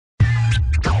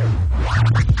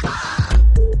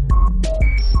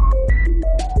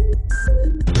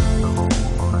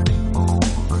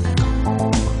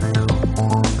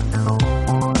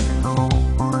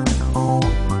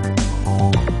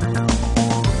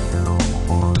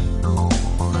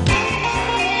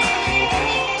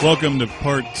Welcome to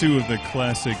part 2 of the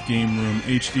Classic Game Room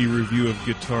HD review of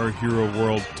Guitar Hero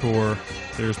World Tour.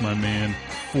 There's my man,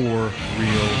 For Real.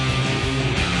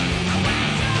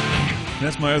 And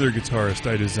that's my other guitarist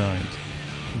I designed,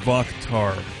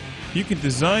 Vokhtar. You can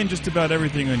design just about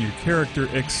everything on your character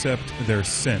except their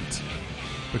scent,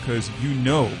 because you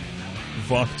know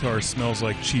Vokhtar smells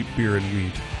like cheap beer and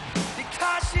weed.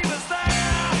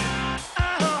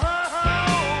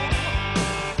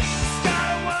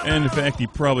 And in fact, he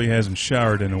probably hasn't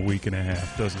showered in a week and a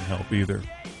half. Doesn't help either.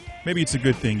 Maybe it's a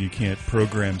good thing you can't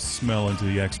program smell into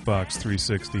the Xbox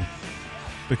 360,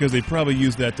 because they probably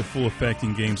use that to full effect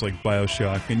in games like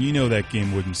BioShock, and you know that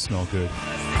game wouldn't smell good.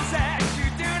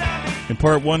 In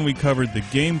part 1, we covered the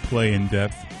gameplay in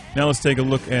depth. Now let's take a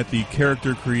look at the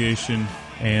character creation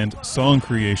and song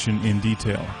creation in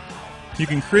detail. You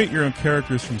can create your own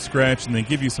characters from scratch, and they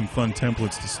give you some fun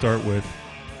templates to start with.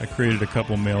 I created a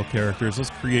couple male characters. Let's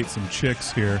create some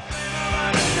chicks here.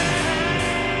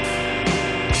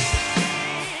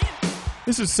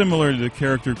 This is similar to the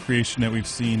character creation that we've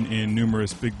seen in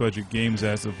numerous big-budget games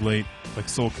as of late, like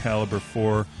Soul Calibur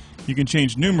 4. You can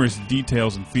change numerous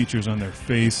details and features on their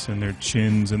face and their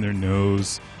chins and their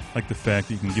nose, like the fact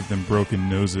that you can give them broken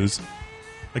noses.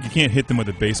 Like you can't hit them with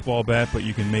a baseball bat, but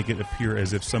you can make it appear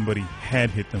as if somebody had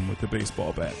hit them with a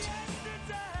baseball bat.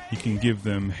 You can give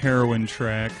them heroin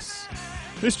tracks.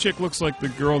 This chick looks like the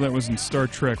girl that was in Star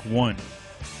Trek 1.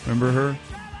 Remember her?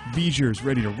 V'ger's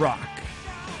ready to rock.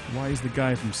 Why is the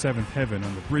guy from Seventh Heaven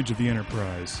on the bridge of the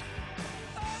Enterprise?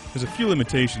 There's a few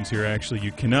limitations here, actually.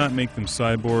 You cannot make them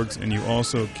cyborgs, and you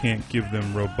also can't give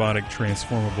them robotic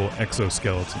transformable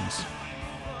exoskeletons.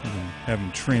 You can have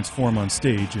them transform on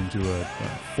stage into a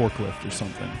forklift or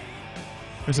something.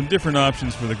 There's some different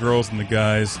options for the girls and the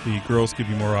guys. The girls give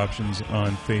you more options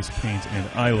on face paint and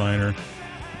eyeliner.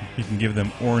 You can give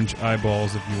them orange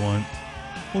eyeballs if you want.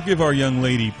 We'll give our young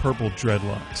lady purple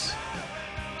dreadlocks.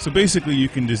 So basically you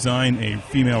can design a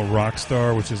female rock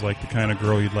star, which is like the kind of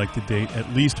girl you'd like to date,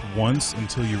 at least once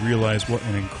until you realize what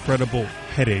an incredible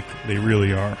headache they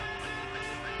really are.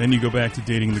 Then you go back to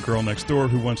dating the girl next door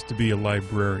who wants to be a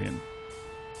librarian.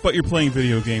 But you're playing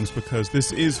video games because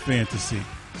this is fantasy.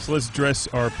 So let's dress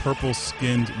our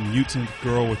purple-skinned mutant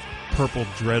girl with purple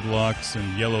dreadlocks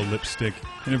and yellow lipstick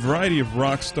in a variety of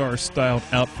rock star-styled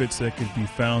outfits that could be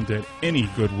found at any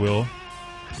Goodwill.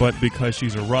 But because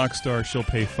she's a rock star, she'll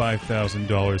pay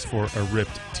 $5,000 for a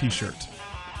ripped t-shirt.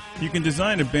 You can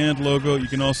design a band logo. You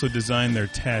can also design their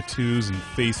tattoos and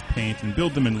face paint and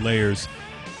build them in layers.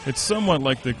 It's somewhat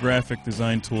like the graphic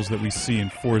design tools that we see in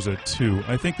Forza 2.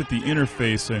 I think that the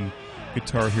interface in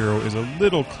Guitar Hero is a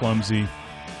little clumsy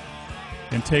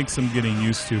and takes some getting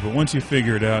used to, but once you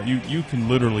figure it out, you can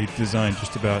literally design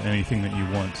just about anything that you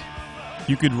want.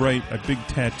 You could write a big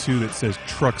tattoo that says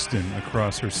Truxton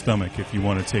across her stomach if you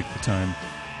want to take the time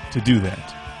to do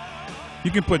that.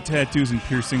 You can put tattoos and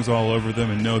piercings all over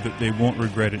them and know that they won't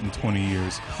regret it in 20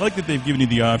 years. I like that they've given you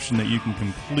the option that you can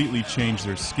completely change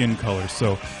their skin color,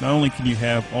 so not only can you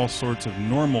have all sorts of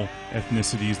normal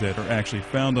ethnicities that are actually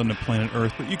found on the planet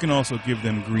Earth, but you can also give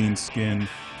them green skin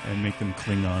and make them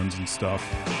Klingons and stuff.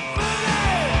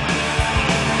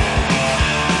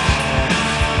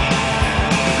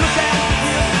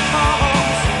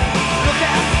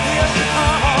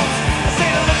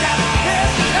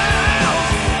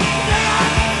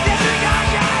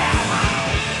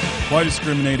 Why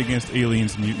discriminate against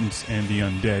aliens, mutants, and the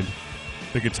undead?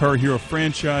 The Guitar Hero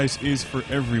franchise is for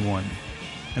everyone.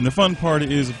 And the fun part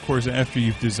is, of course, after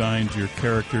you've designed your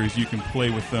characters, you can play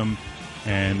with them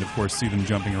and, of course, see them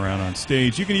jumping around on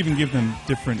stage. You can even give them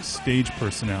different stage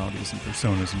personalities and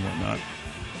personas and whatnot.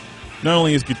 Not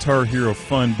only is Guitar Hero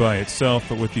fun by itself,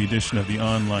 but with the addition of the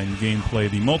online gameplay,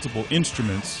 the multiple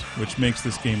instruments, which makes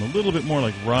this game a little bit more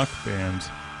like Rock Band,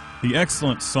 the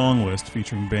excellent song list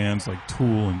featuring bands like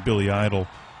Tool and Billy Idol,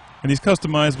 and these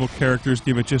customizable characters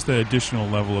give it just that additional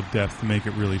level of depth to make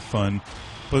it really fun.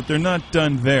 But they're not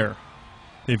done there.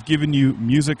 They've given you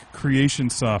music creation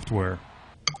software.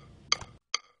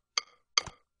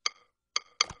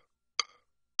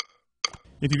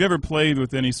 If you've ever played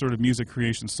with any sort of music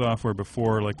creation software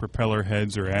before, like Propeller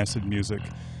Heads or Acid Music,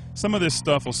 some of this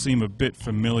stuff will seem a bit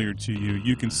familiar to you.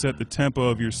 You can set the tempo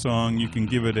of your song, you can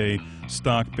give it a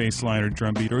stock bass line or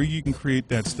drum beat, or you can create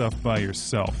that stuff by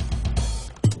yourself.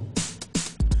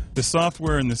 The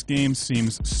software in this game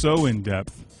seems so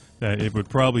in-depth that it would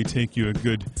probably take you a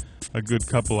good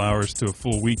couple hours to a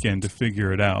full weekend to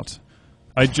figure it out.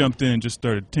 I jumped in and just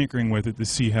started tinkering with it to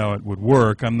see how it would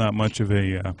work. I'm not much of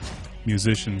a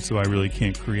musician, so I really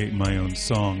can't create my own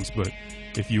songs, but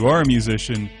if you are a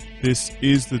musician this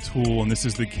is the tool and this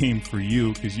is the game for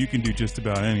you, because you can do just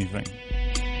about anything.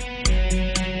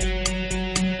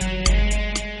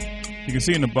 You can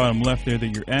see in the bottom left there that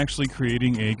you're actually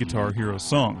creating a Guitar Hero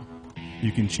song.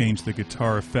 You can change the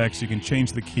guitar effects, you can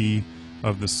change the key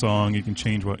of the song, you can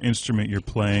change what instrument you're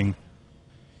playing,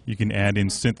 you can add in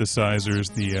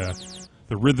synthesizers,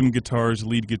 the rhythm guitars,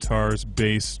 lead guitars,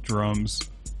 bass, drums.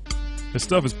 This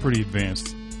stuff is pretty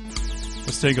advanced.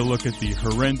 Let's take a look at the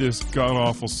horrendous,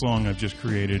 god-awful song I've just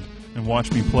created and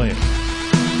watch me play it.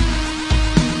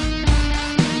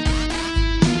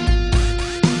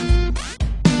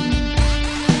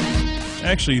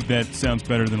 Actually, that sounds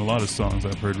better than a lot of songs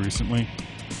I've heard recently.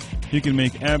 You can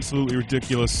make absolutely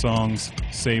ridiculous songs,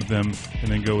 save them, and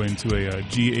then go into a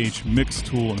GH mix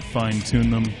tool and fine-tune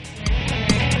them.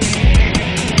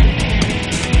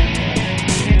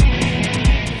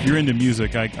 If you're into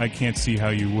music, I can't see how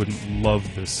you wouldn't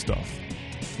love this stuff.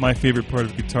 My favorite part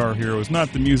of Guitar Hero is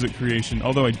not the music creation,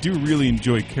 although I do really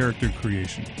enjoy character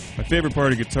creation. My favorite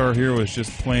part of Guitar Hero is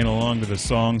just playing along to the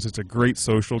songs. It's a great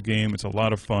social game. It's a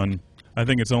lot of fun. I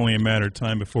think it's only a matter of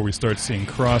time before we start seeing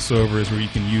crossovers where you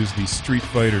can use the Street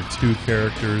Fighter 2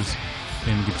 characters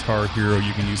in Guitar Hero.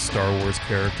 You can use Star Wars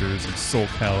characters and Soul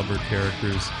Calibur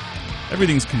characters.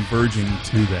 Everything's converging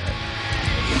to that.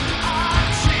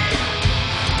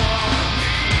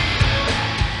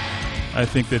 I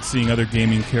think that seeing other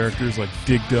gaming characters like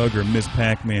Dig Dug or Ms.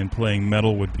 Pac-Man playing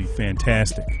metal would be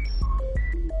fantastic.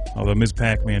 Although Ms.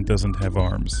 Pac-Man doesn't have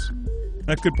arms.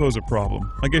 That could pose a problem.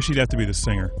 I guess she'd have to be the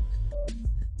singer.